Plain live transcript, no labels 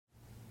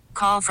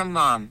Call from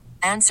mom.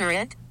 Answer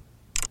it.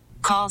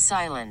 Call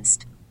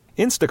silenced.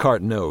 Instacart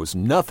knows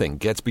nothing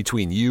gets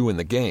between you and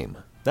the game.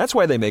 That's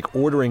why they make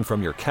ordering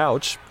from your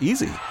couch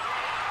easy.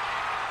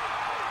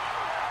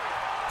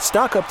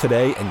 Stock up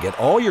today and get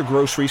all your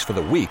groceries for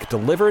the week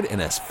delivered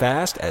in as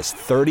fast as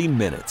 30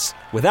 minutes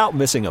without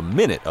missing a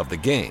minute of the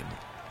game.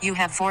 You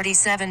have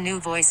 47 new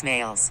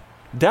voicemails.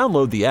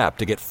 Download the app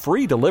to get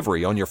free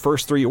delivery on your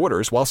first 3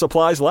 orders while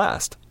supplies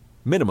last.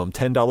 Minimum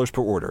 $10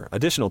 per order.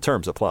 Additional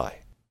terms apply.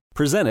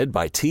 Presented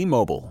by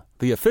T-Mobile,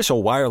 the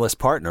official wireless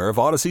partner of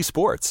Odyssey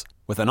Sports.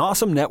 With an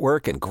awesome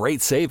network and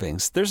great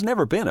savings, there's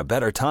never been a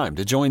better time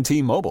to join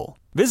T-Mobile.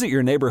 Visit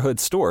your neighborhood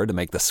store to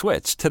make the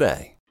switch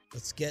today.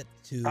 Let's get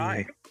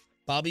to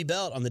Bobby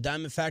Belt on the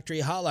Diamond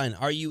Factory hotline.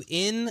 Are you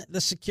in the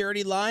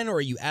security line or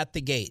are you at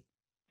the gate?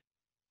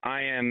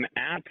 I am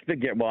at the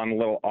gate. Well, I'm a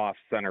little off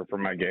center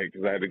from my gate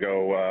because I had to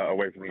go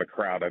away from the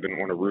crowd. I didn't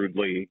want to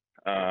rudely,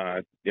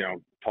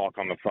 talk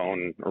on the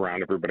phone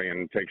around everybody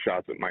and take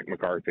shots at Mike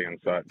McCarthy and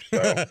such. So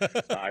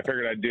I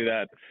figured I'd do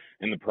that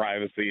in the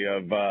privacy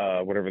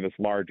of whatever this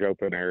large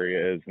open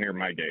area is near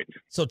my gate.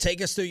 So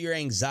take us through your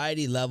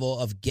anxiety level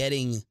of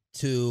getting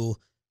to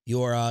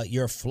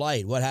your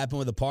flight. What happened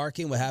with the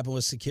parking? What happened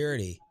with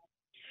security?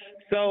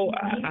 So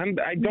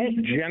I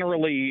don't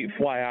generally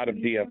fly out of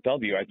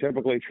DFW. I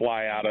typically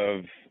fly out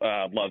of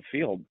Love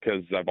Field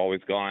because I've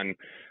always gone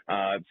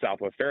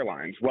Southwest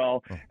Airlines.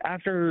 Well,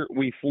 after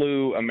we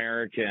flew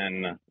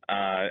American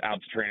out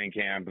to training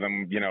camp,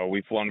 and then,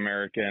 we've flown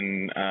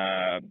American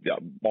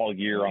all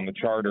year on the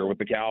charter with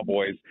the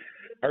Cowboys,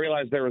 I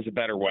realized there was a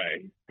better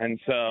way. And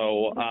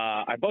so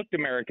I booked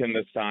American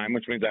this time,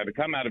 which means I had to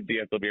come out of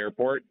DFW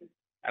Airport.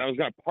 And I was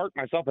going to park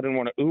myself. I didn't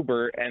want to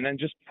Uber. And then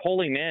just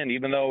pulling in,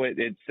 even though it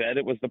said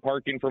it was the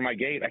parking for my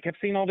gate, I kept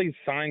seeing all these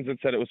signs that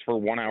said it was for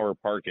 1 hour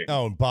parking.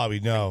 Oh, Bobby,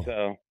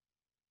 no.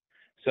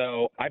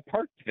 So I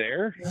parked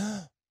there,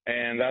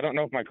 and I don't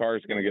know if my car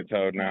is going to get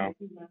towed now.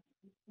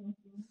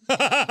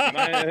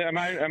 Am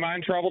I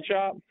in trouble,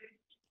 Chop?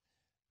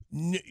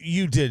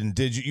 You didn't,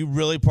 did you? You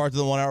really parked in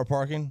the 1 hour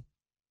parking?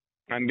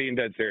 I'm being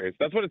dead serious.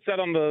 That's what it said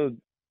on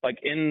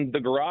in the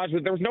garage,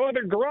 but there was no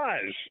other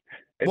garage.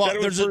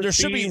 There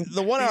should be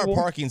the 1 hour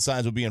parking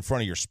signs would be in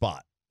front of your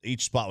spot.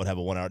 Each spot would have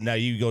a 1 hour. Now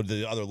you go to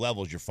the other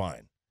levels, you're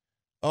fine.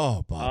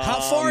 Oh, Bob. How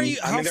far are you?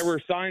 There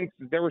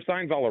were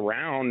signs all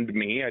around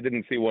me. I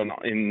didn't see one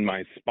in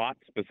my spot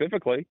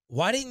specifically.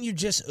 Why didn't you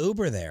just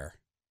Uber there?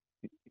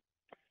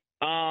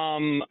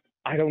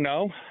 I don't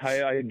know.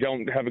 I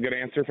don't have a good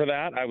answer for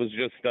that. I was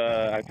just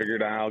I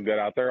figured I'll get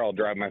out there. I'll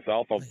drive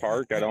myself. I'll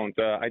park. I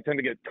tend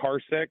to get car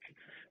sick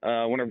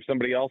whenever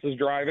somebody else is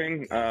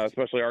driving,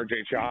 especially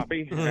RJ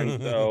Choppy.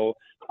 And so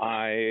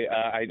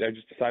I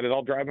just decided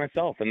I'll drive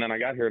myself. And then I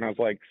got here and I was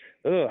like,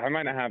 I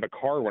might not have a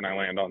car when I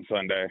land on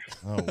Sunday.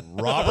 Oh,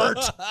 Robert.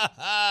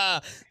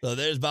 So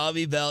there's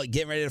Bobby Belt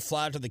getting ready to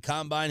fly out to the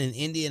Combine in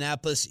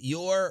Indianapolis.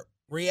 Your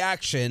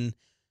reaction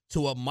to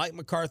what Mike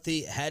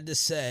McCarthy had to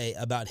say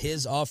about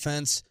his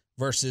offense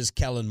versus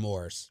Kellen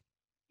Moore's.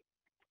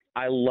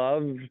 I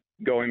love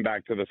going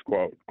back to this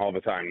quote all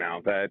the time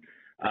now that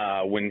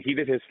when he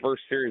did his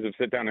first series of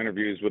sit-down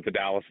interviews with the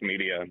Dallas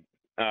media,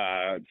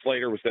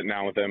 Slater was sitting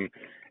down with him,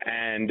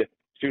 and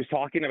she was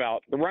talking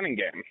about the running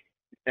game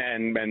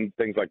and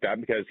things like that,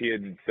 because he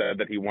had said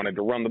that he wanted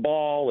to run the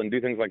ball and do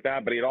things like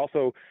that, but he had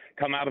also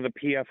come out of the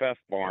PFF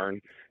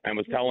barn and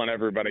was telling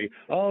everybody,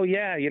 oh,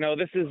 yeah,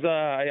 this is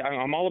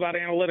I'm all about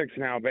analytics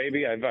now,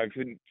 baby. I've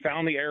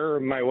found the error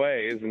of my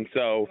ways. And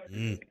so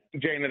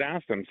Jane had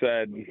asked him,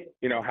 said,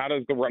 how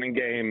does the running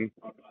game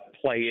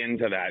play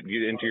into that,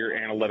 into your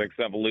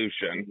analytics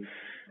evolution?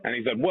 And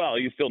he said, well,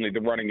 you still need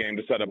the running game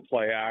to set up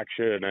play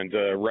action and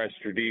to rest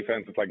your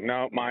defense. It's like,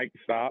 no, Mike,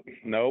 stop.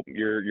 Nope,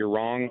 you're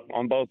wrong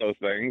on both those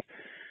things.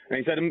 And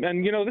he said, and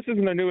this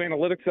isn't a new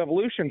analytics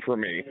evolution for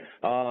me.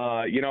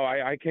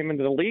 I came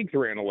into the league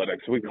through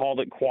analytics. We called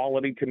it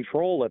quality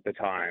control at the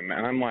time.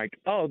 And I'm like,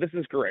 oh, this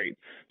is great.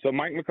 So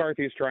Mike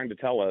McCarthy is trying to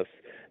tell us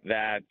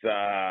that,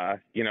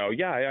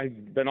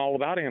 I've been all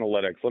about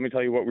analytics. Let me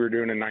tell you what we were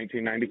doing in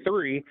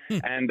 1993.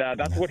 And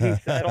that's what he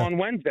said on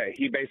Wednesday.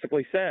 He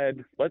basically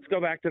said, let's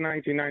go back to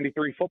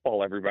 1993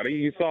 football, everybody.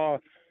 You saw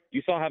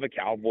how the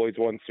Cowboys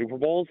won Super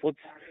Bowls.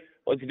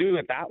 Let's do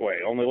it that way.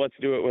 Only let's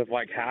do it with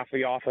like half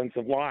the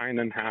offensive line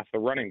and half the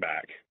running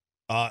back.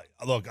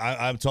 Look,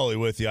 I'm totally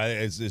with you.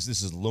 This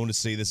is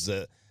lunacy. This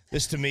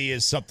to me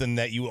is something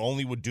that you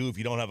only would do if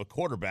you don't have a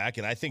quarterback.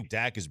 And I think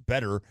Dak is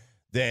better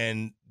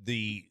than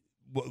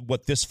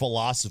what this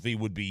philosophy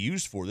would be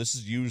used for. This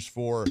is used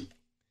for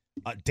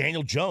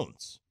Daniel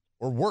Jones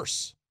or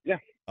worse.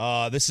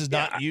 Yeah. This is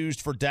not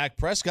used for Dak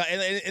Prescott.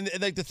 And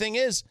like the thing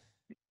is,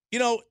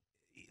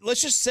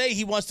 let's just say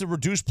he wants to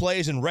reduce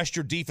plays and rest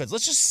your defense.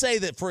 Let's just say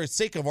that for the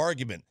sake of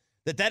argument,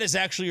 that is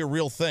actually a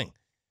real thing.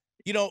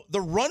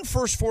 The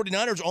run-first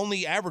 49ers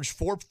only averaged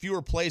 4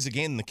 fewer plays a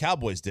game than the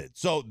Cowboys did.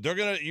 So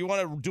you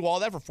want to do all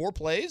that for 4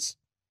 plays?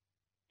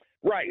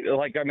 Right.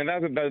 That's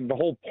the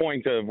whole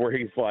point of where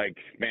he's like,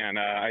 man,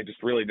 I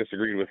just really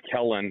disagreed with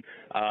Kellen.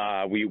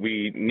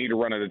 We need to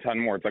run it a ton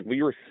more. It's like,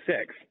 we were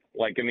 6th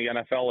like in the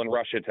NFL in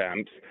rush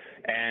attempts,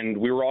 and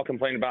we were all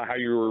complaining about how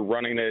you were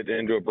running it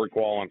into a brick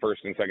wall on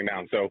first and second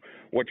down. So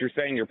what you're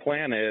saying your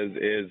plan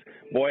is,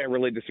 boy, I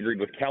really disagreed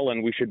with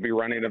Kellen. We should be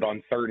running it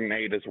on 3rd and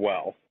 8 as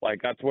well. Like,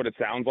 that's what it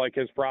sounds like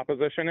his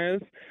proposition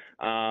is.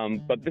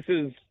 But this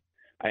is,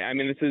 I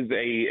mean, this is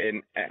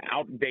an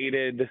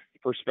outdated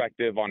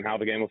perspective on how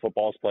the game of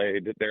football is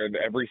played.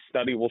 Every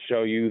study will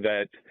show you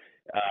that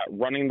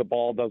running the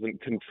ball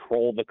doesn't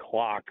control the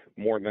clock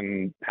more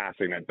than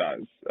passing it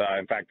does.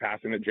 In fact,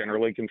 passing it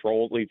generally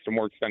leads to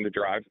more extended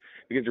drives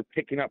because you're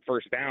picking up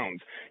first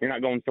downs. You're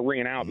not going 3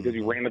 and out because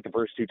you ran it the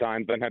first 2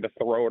 times, then had to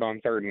throw it on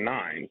 3rd and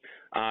 9.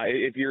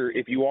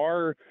 If you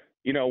are,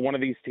 one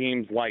of these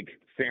teams like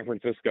San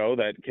Francisco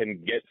that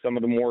can get some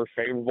of the more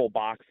favorable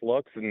box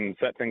looks and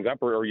set things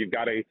up, or you've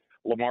got a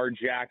Lamar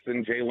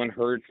Jackson, Jalen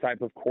Hurts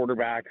type of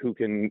quarterback who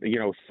can,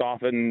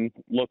 soften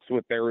looks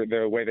with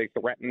the way they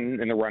threaten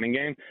in the running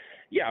game.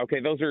 Yeah, okay,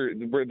 those are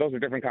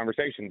different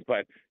conversations.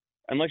 But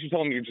unless you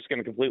tell them you're just going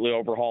to completely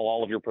overhaul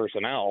all of your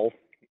personnel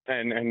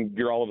and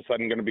you're all of a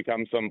sudden going to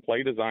become some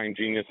play design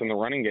genius in the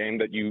running game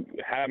that you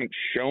haven't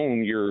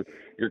shown your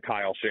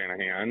Kyle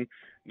Shanahan,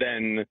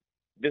 then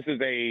this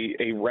is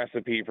a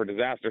recipe for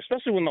disaster,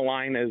 especially when the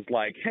line is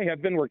like, hey,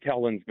 I've been where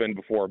Kellen's been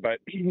before, but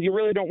you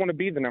really don't want to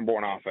be the number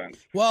 1 offense.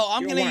 Well,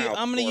 I'm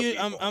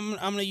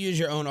gonna use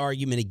your own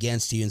argument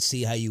against you and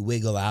see how you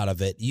wiggle out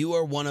of it. You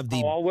are one of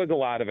the. Oh, I'll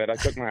wiggle out of it. I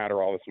took my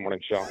Adderall this morning,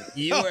 Sean.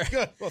 You were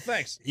good. Well,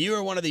 thanks. You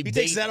were one of the. He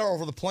takes that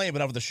over the plane,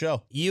 but over the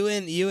show. You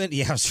and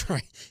yeah, that's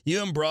right.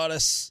 You and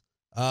Broadus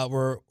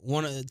were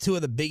two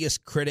of the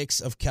biggest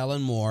critics of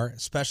Kellen Moore,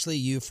 especially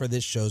you for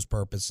this show's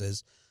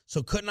purposes.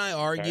 So couldn't I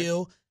argue?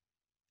 Okay.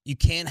 You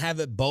can't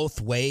have it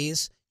both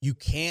ways. You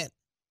can't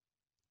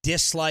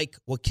dislike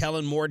what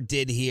Kellen Moore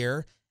did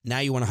here.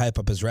 Now you want to hype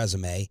up his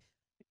resume.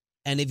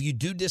 And if you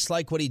do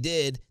dislike what he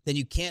did, then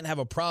you can't have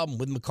a problem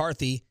with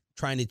McCarthy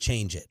trying to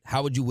change it.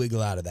 How would you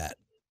wiggle out of that?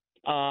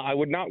 I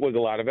would not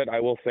wiggle out of it. I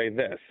will say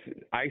this.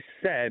 I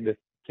said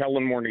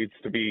Kellen Moore needs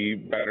to be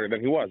better than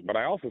he was. But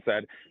I also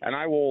said, and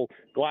I will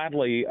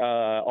gladly,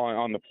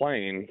 on the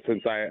plane,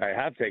 since I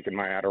have taken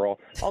my Adderall,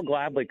 I'll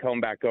gladly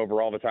come back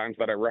over all the times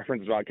that I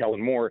referenced about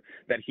Kellen Moore,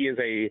 that he is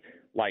a,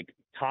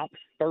 top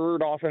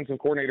 3rd offensive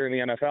coordinator in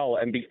the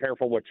NFL, and be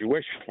careful what you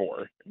wish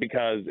for,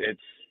 because it's,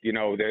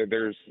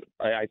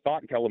 I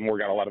thought Kellen Moore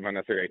got a lot of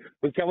unnecessary.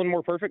 Was Kellen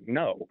Moore perfect?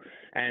 No.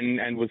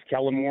 And was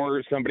Kellen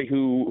Moore somebody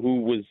who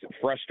was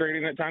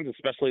frustrating at times,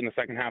 especially in the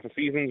second half of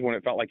seasons when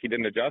it felt like he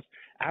didn't adjust?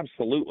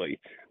 Absolutely.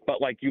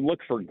 But you look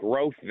for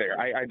growth there.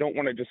 I don't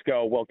want to just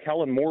go, well,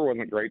 Kellen Moore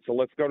wasn't great, so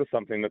let's go to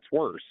something that's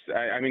worse.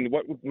 I mean,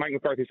 what Mike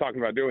McCarthy's talking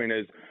about doing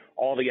is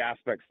all the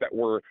aspects that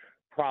were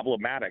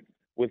problematic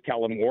with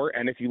Kellen Moore.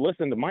 And if you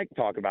listen to Mike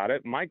talk about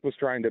it, Mike was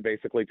trying to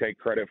basically take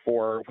credit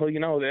for, well,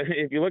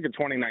 if you look at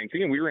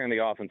 2019, we ran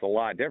the offense a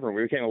lot different.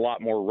 We became a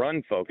lot more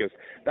run focused.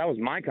 That was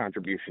my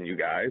contribution, you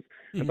guys.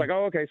 Mm-hmm. It's like,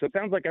 oh, okay, so it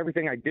sounds like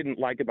everything I didn't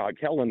like about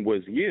Kellen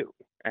was you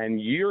and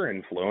your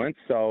influence.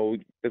 So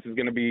this is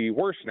going to be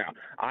worse now.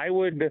 I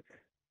would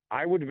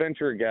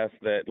venture a guess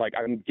that,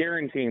 I'm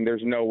guaranteeing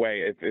there's no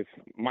way if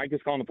Mike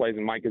is calling the plays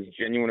and Mike is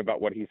genuine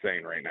about what he's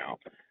saying right now,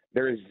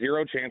 there is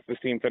zero chance this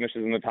team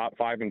finishes in the top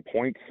 5 in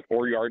points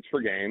or yards per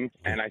game,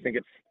 and I think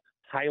it's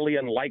highly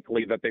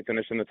unlikely that they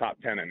finish in the top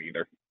 10 in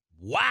either.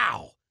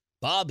 Wow.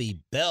 Bobby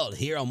Belt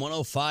here on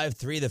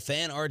 105.3 The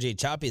Fan. RJ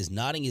Choppy is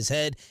nodding his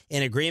head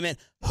in agreement.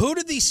 Who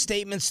did these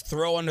statements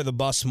throw under the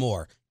bus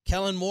more,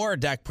 Kellen Moore or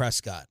Dak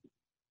Prescott?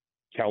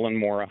 Kellen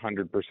Moore,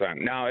 100%.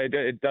 Now,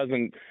 it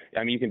doesn't –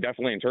 I mean, you can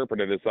definitely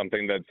interpret it as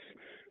something that's,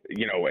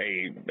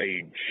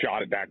 a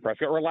shot at Dak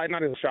Prescott, or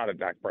not a shot at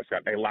Dak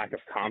Prescott, a lack of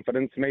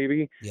confidence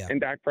maybe in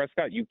Dak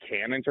Prescott. You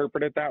can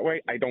interpret it that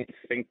way. I don't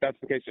think that's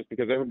the case, just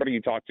because everybody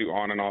you talk to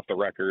on and off the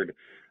record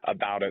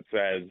about it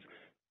says,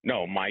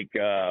 no, Mike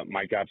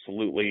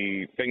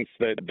absolutely thinks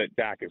that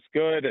Dak is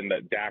good and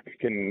that Dak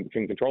can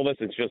control this.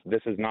 It's just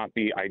this is not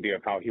the idea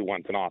of how he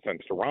wants an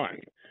offense to run.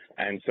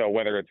 And so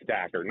whether it's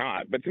Dak or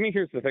not. But to me,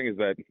 here's the thing is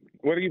that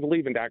whether you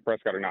believe in Dak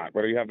Prescott or not,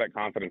 whether you have that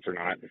confidence or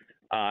not,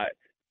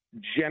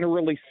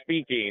 generally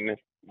speaking,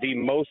 the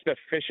most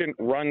efficient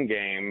run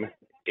game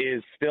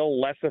is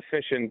still less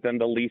efficient than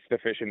the least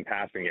efficient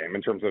passing game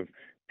in terms of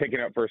picking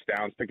up first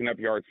downs, picking up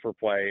yards per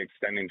play,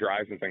 extending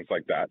drives and things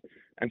like that.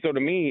 And so to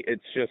me,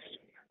 it's just,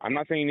 I'm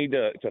not saying you need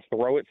to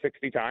throw it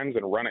 60 times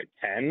and run it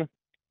 10.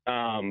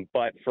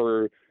 But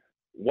for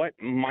what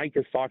Mike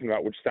is talking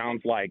about, which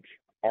sounds like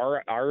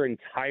our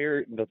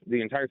entire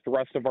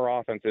thrust of our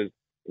offense is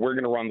we're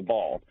going to run the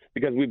ball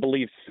because we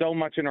believe so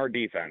much in our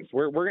defense.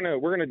 We're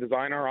going to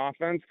design our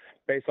offense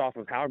based off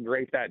of how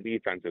great that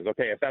defense is.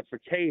 Okay, if that's the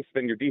case,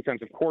 then your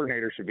defensive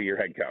coordinator should be your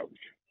head coach.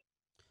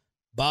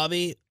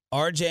 Bobby,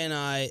 RJ and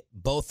I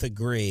both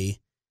agree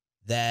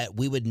that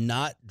we would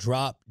not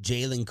drop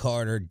Jalen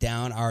Carter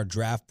down our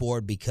draft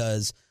board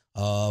because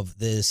of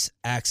this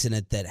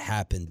accident that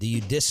happened. Do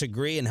you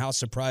disagree, and how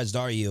surprised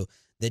are you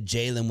that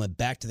Jalen went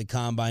back to the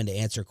combine to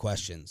answer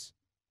questions?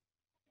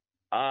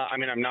 I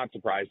mean, I'm not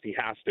surprised. He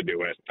has to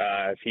do it.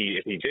 If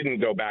he didn't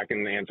go back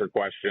and answer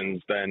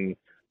questions, then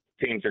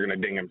teams are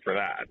going to ding him for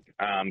that.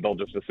 They'll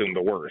just assume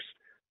the worst.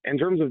 In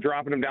terms of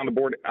dropping him down the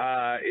board,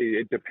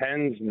 it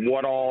depends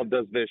what all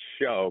does this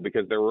show,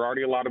 because there were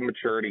already a lot of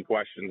maturity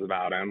questions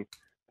about him.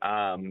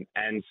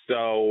 And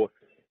so,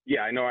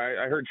 yeah, I know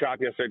I heard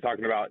Chop yesterday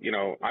talking about,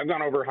 I've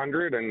gone over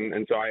 100,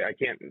 and so I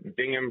can't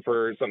ding him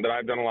for something that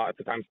I've done a lot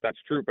of times. That's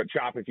true. But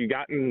Chop, if you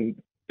got in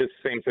this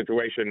same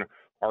situation,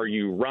 are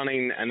you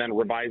running and then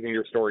revising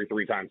your story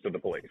 3 times to the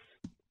police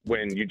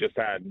when you just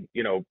had,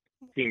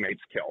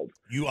 teammates killed?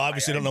 You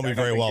obviously don't know me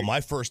very well. My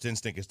first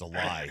instinct is to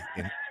lie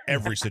in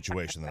every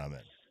situation that I'm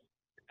in.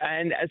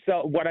 And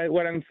so what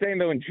I'm saying,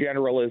 though, in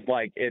general is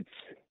like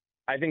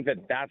I think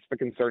that's the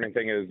concerning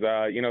thing is,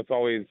 it's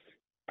always,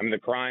 the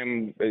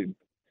crime,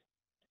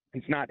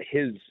 it's not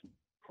his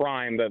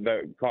crime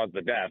that caused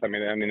the death. I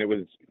mean, it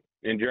was,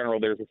 in general,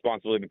 there's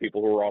responsibility to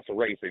people who were also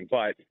racing.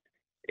 But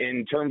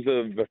in terms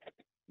of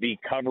the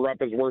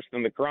cover-up is worse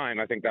than the crime,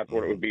 I think that's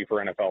what it would be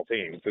for NFL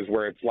teams, is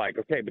where it's like,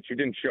 okay, but you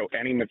didn't show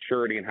any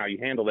maturity in how you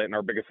handled it, and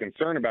our biggest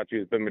concern about you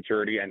has been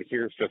maturity, and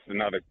here's just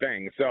another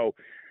thing. So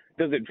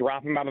does it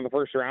drop him out of the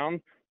first round?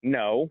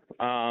 No.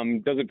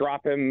 Does it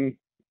drop him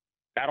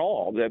at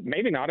all?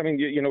 Maybe not. I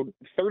mean,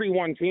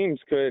 31 teams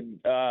could,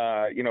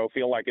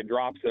 feel like it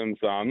drops him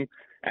some,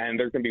 and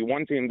there can be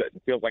one team that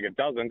feels like it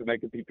doesn't, and they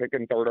could be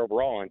picking 3rd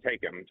overall and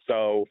take him.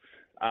 So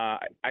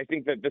I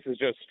think that this is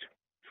just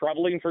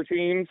troubling for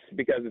teams,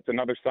 because it's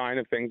another sign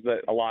of things that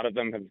a lot of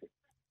them have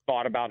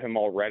thought about him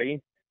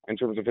already in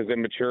terms of his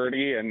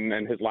immaturity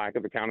and his lack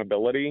of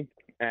accountability.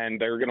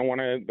 And they're going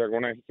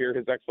to hear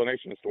his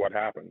explanation as to what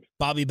happened.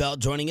 Bobby Belt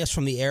joining us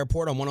from the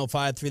airport on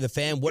 105.3 The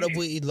Fan. What have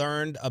we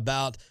learned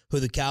about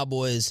who the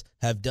Cowboys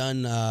have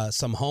done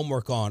some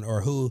homework on, or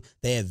who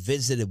they have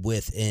visited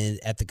with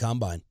at the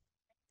Combine?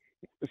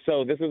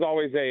 So this is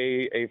always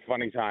a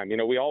funny time.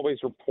 We always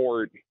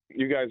report,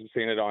 you guys have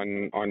seen it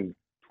on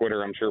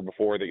Twitter, I'm sure,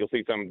 before, that you'll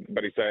see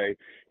somebody say,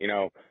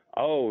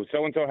 oh,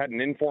 so-and-so had an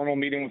informal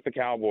meeting with the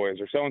Cowboys,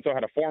 or so-and-so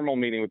had a formal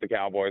meeting with the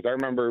Cowboys. I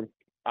remember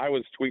I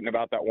was tweeting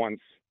about that once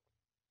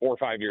 4 or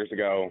 5 years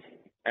ago,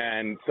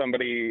 and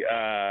somebody,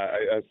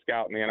 a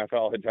scout in the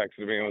NFL, had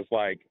texted me and was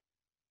like,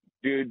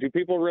 do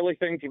people really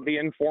think the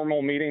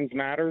informal meetings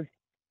matter?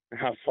 And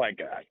I was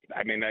like,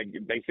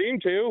 they seem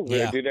to.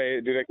 Yeah. Do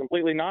they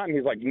completely not? And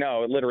he's like,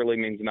 no, it literally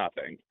means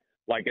nothing.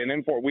 Like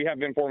we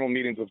have informal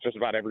meetings with just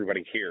about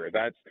everybody here.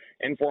 That's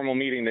informal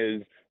meeting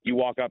is you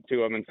walk up to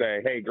them and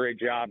say, hey, great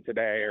job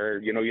today. Or,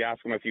 you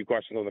ask them a few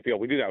questions on the field.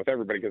 We do that with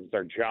everybody because it's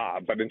our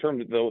job. But in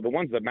terms of the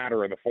ones that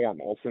matter are the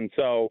formals. And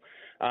so,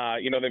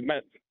 they've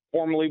met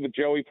formally with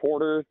Joey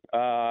Porter,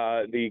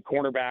 the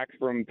cornerback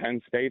from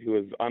Penn State, who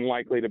is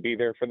unlikely to be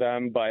there for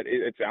them. But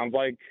it sounds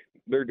like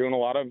they're doing a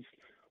lot of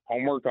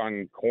homework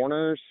on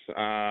corners,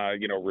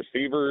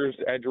 receivers,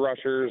 edge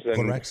rushers, and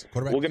Quarterbacks.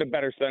 We'll get a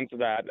better sense of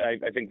that.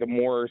 I think the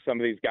more some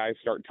of these guys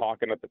start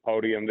talking at the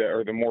podium,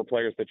 or the more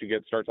players that you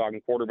start talking,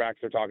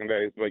 quarterbacks are talking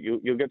days, but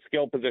you'll get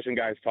skill position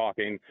guys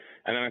talking,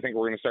 and then I think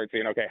we're going to start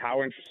seeing, okay,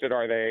 how interested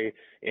are they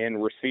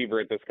in receiver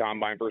at this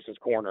combine versus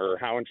corner?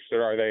 How interested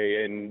are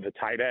they in the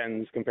tight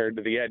ends compared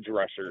to the edge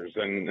rushers?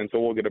 And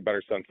so we'll get a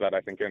better sense of that, I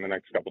think, in the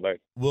next couple of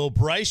days. Will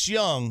Bryce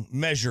Young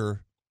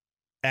measure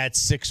at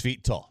 6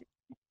 feet tall?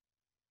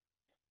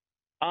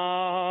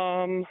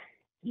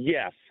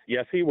 Yes,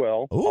 he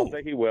will. Ooh. I'll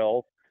say he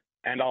will,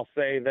 and I'll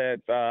say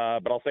that.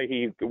 But I'll say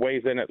he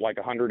weighs in at like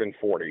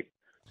 140.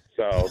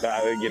 So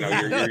that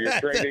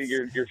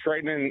you're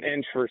trading an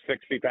inch for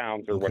 60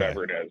 pounds or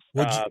whatever it is.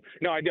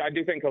 No, I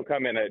do think he'll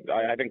come in at.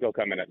 I think he'll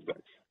come in at 6.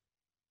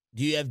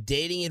 Do you have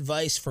dating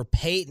advice for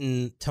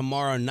Peyton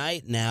tomorrow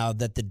night now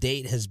that the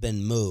date has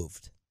been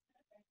moved?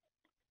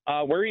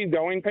 Where are you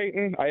going,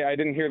 Peyton? I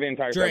didn't hear the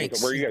entire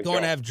Drinks. Where are you guys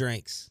going to have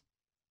drinks.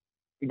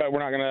 But we're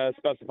not going to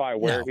specify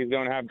where No. he's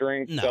going to have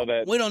drinks. No, so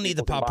that we don't need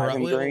the people can buy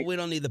him paparazzi. drinks? We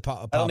don't need the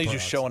paparazzi. I don't need you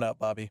showing up,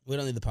 Bobby. We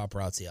don't need the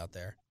paparazzi out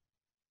there.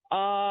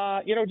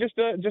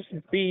 Just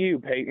be you,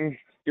 Peyton.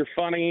 You're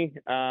funny.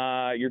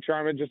 You're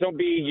charming. Just don't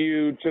be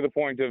you to the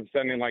point of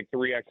sending like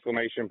 3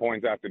 exclamation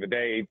points after the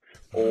date,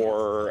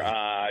 or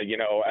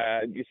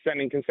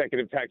sending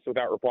consecutive texts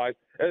without replies.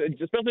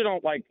 Especially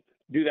don't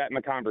do that in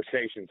the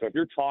conversation. So if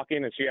you're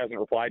talking and she hasn't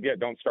replied yet,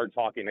 don't start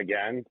talking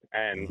again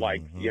and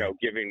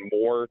giving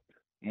more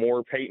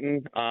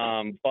Peyton.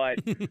 But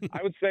I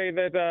would say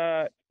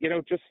that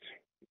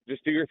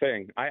just do your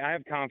thing. I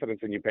have confidence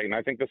in you, Peyton.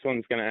 I think this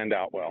one's going to end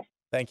out well.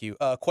 Thank you.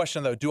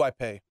 Question though, do I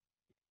pay?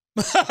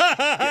 No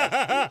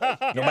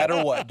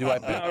matter what, do I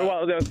pay?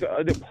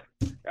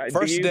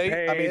 First date?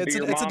 Pay? I mean, it's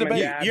a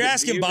debate. You're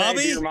asking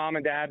Bobby? Do your mom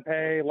and dad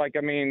pay?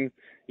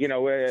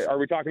 Are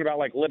we talking about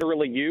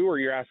literally you, or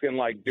you're asking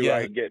Yeah.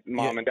 I get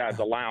mom and dad's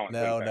allowance?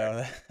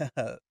 No.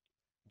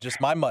 Just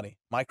my money,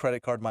 my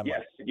credit card, my money.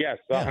 Yes,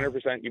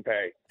 100% you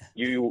pay.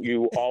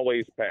 You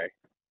always pay.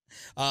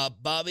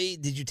 Bobby,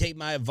 did you take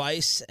my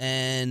advice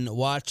and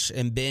watch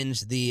and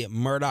binge the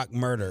Murdoch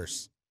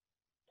Murders?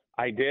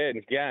 I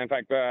did. Yeah. In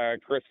fact,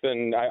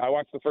 Kristen, I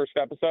watched the first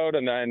episode,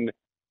 and then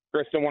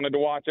Kristen wanted to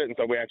watch it, and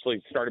so we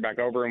actually started back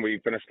over and we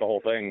finished the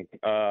whole thing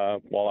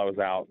while I was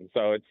out. And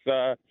so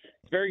it's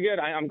very good.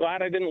 I'm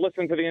glad I didn't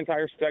listen to the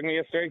entire segment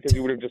yesterday because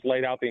you would have just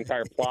laid out the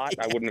entire plot.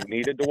 I wouldn't have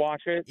needed to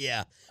watch it.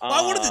 Yeah. Well,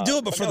 I wanted to do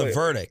it before the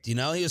verdict. He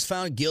was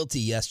found guilty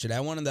yesterday.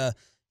 I wanted to,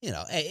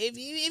 hey,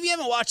 if you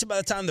haven't watched it by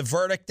the time the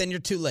verdict, then you're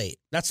too late.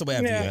 That's the way I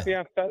view it.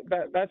 Yeah,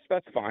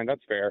 that's fine.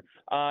 That's fair.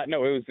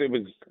 No, it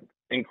was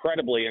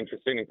incredibly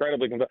interesting,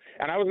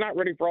 and I was not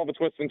ready for all the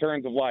twists and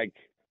turns of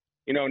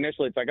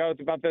initially it's like, oh,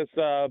 it's about this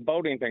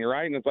boating thing,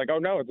 right? And it's like, oh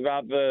no, it's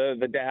about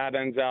the dad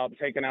ends out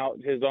taking out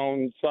his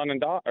own son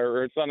and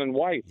daughter or son and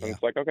wife. And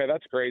it's like, okay,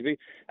 that's crazy.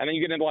 And then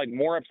you get into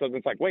more episodes. And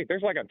it's like, wait,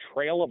 there's a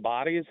trail of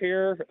bodies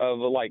here of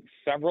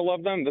several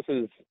of them.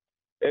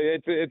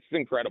 It's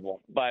incredible.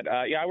 But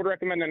I would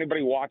recommend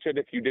anybody watch it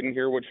if you didn't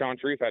hear what Sean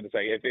Sharif had to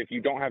say. If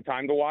you don't have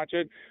time to watch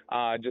it,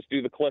 just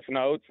do the Cliff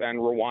Notes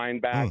and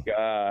rewind back,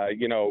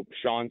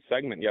 Sean's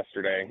segment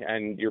yesterday,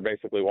 and you're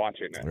basically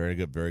watching it. Very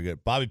good, very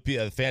good. Bobby P,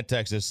 the fan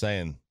text is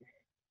saying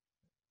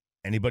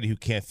anybody who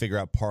can't figure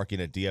out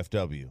parking at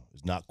DFW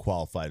is not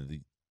qualified to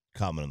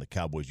comment on the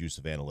Cowboys' use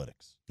of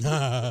analytics.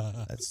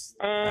 I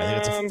think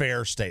it's a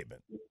fair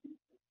statement.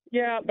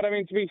 Yeah, but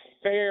to be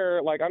fair,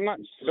 I'm not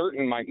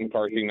certain Mike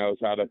McCarthy knows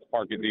how to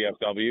park at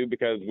DFW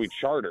because we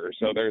charter,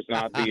 so there's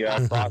not the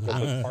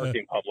process of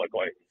parking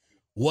publicly.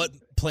 What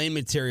plane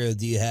material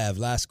do you have?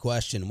 Last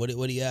question. What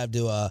do you have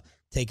to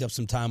take up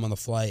some time on the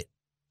flight?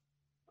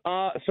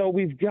 So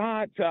we've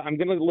got, I'm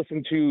going to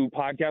listen to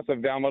podcasts. I've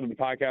downloaded the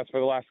podcast for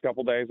the last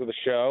couple days of the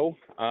show.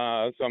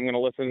 So I'm going to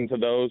listen to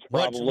those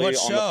probably what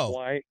on show? The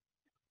flight.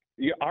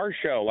 Yeah, our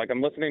show.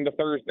 I'm listening to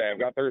Thursday. I've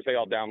got Thursday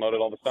all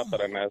downloaded, all the stuff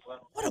that I missed.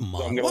 What a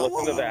month. So I'm going to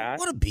listen to that.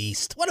 What a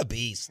beast. What a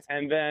beast.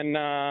 And then,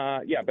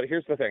 but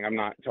here's the thing. I'm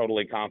not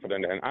totally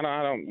confident in.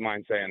 I don't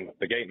mind saying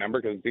the gate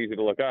number because it's easy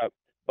to look up.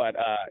 But,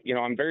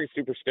 I'm very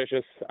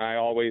superstitious. I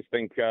always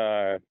think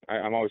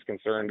I'm always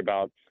concerned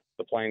about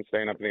the plane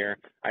staying up in the air.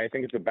 I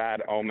think it's a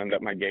bad omen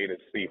that my gate is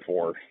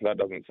C4. That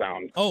doesn't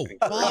sound. Oh,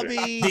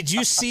 Bobby. Did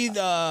you see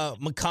the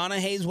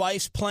McConaughey's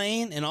wife's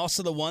plane and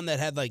also the one that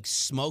had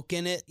smoke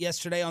in it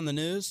yesterday on the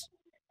news?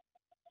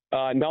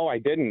 No, I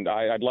didn't.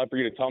 I'd love for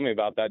you to tell me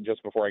about that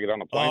just before I get on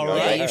the plane. All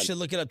right, you should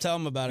look it up. Tell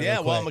them about it. Yeah,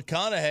 well,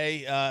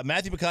 McConaughey,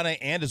 Matthew McConaughey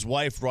and his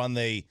wife were on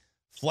the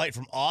flight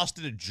from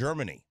Austin to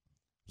Germany.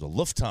 It was a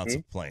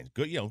Lufthansa plane.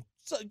 Good,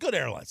 good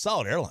airline,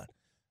 solid airline.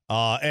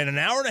 And an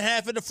hour and a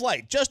half into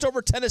flight, just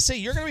over Tennessee.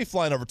 You're going to be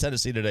flying over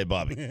Tennessee today,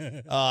 Bobby.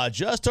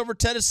 Just over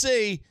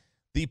Tennessee,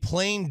 the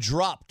plane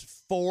dropped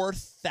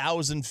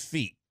 4,000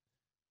 feet.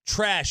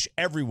 Trash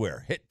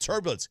everywhere. Hit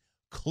turbulence.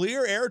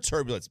 Clear air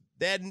turbulence.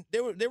 They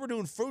were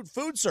doing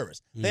food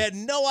service. They had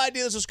no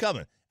idea this was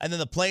coming. And then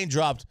the plane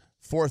dropped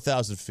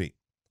 4,000 feet.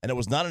 And it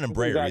was not an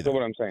Embraer exactly either.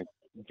 What I'm saying.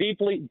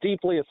 Deeply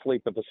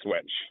asleep at the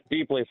switch.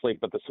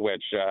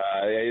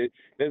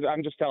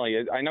 I'm just telling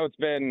you, I know it's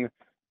been,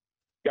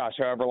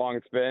 however long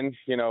it's been,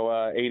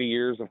 80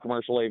 years of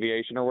commercial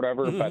aviation or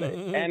whatever, but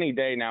any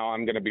day now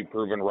I'm going to be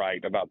proven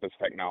right about this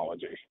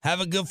technology. Have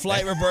a good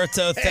flight,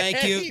 Roberto.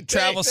 Thank you.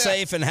 Travel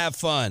safe and have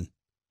fun.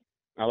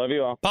 I love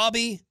you all.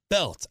 Bobby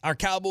Belt, our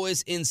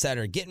Cowboys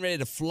insider, getting ready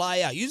to fly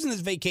out, using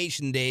his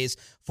vacation days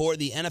for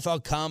the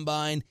NFL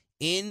Combine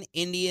in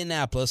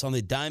Indianapolis on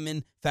the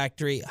Diamond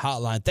Factory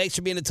Hotline. Thanks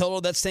for being a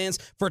total. That stands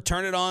for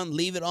Turn It On,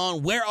 Leave It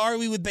On. Where are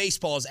we with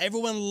baseball? Is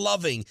everyone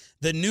loving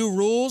the new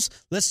rules?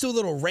 Let's do a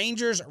little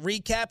Rangers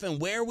recap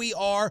and where we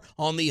are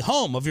on the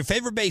home of your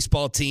favorite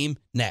baseball team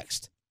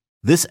next.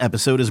 This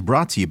episode is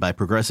brought to you by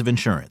Progressive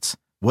Insurance.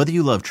 Whether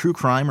you love true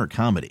crime or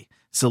comedy,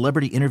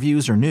 celebrity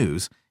interviews or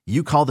news,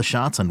 you call the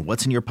shots on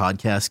what's in your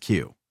podcast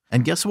queue.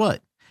 And guess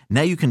what?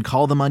 Now you can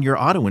call them on your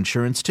auto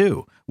insurance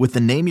too with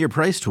the Name Your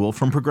Price tool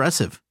from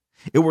Progressive.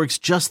 It works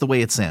just the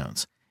way it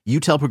sounds. You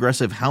tell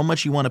Progressive how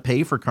much you want to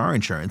pay for car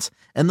insurance,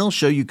 and they'll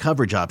show you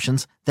coverage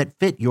options that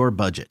fit your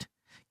budget.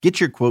 Get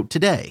your quote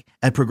today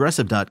at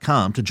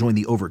Progressive.com to join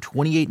the over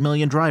 28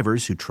 million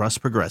drivers who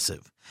trust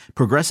Progressive.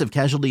 Progressive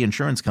Casualty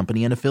Insurance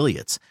Company and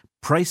Affiliates.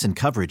 Price and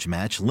coverage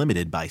match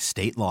limited by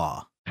state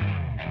law.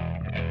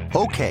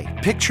 Okay,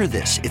 picture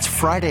this. It's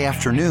Friday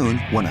afternoon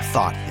when a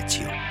thought hits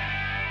you.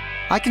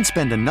 I can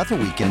spend another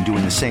weekend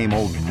doing the same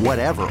old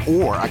whatever,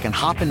 or I can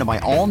hop into my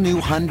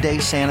all-new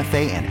Hyundai Santa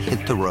Fe and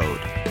hit the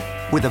road.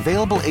 With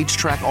available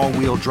H-Track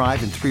all-wheel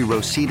drive and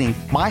 3-row seating,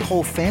 my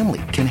whole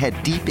family can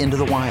head deep into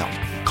the wild.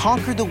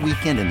 Conquer the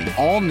weekend in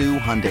the all-new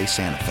Hyundai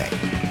Santa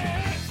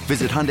Fe.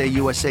 Visit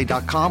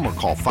HyundaiUSA.com or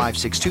call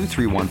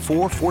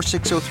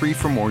 562-314-4603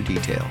 for more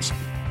details.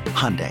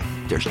 Hyundai,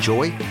 there's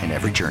joy in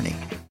every journey.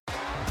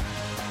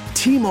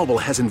 T-Mobile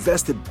has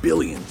invested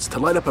billions to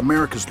light up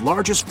America's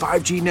largest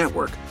 5G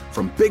network,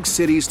 from big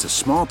cities to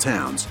small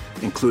towns,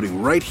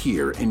 including right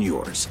here in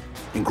yours.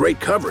 And great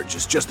coverage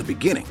is just the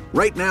beginning.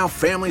 Right now,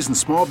 families and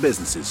small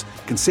businesses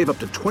can save up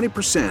to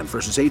 20%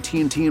 versus AT&T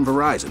and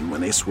Verizon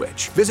when they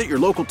switch. Visit your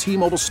local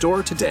T-Mobile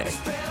store today.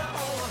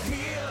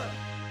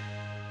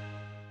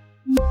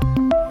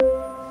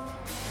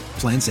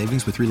 Plan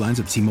savings with 3 lines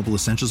of T-Mobile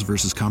Essentials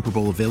versus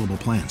comparable available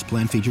plans.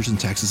 Plan features and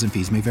taxes and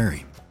fees may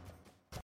vary.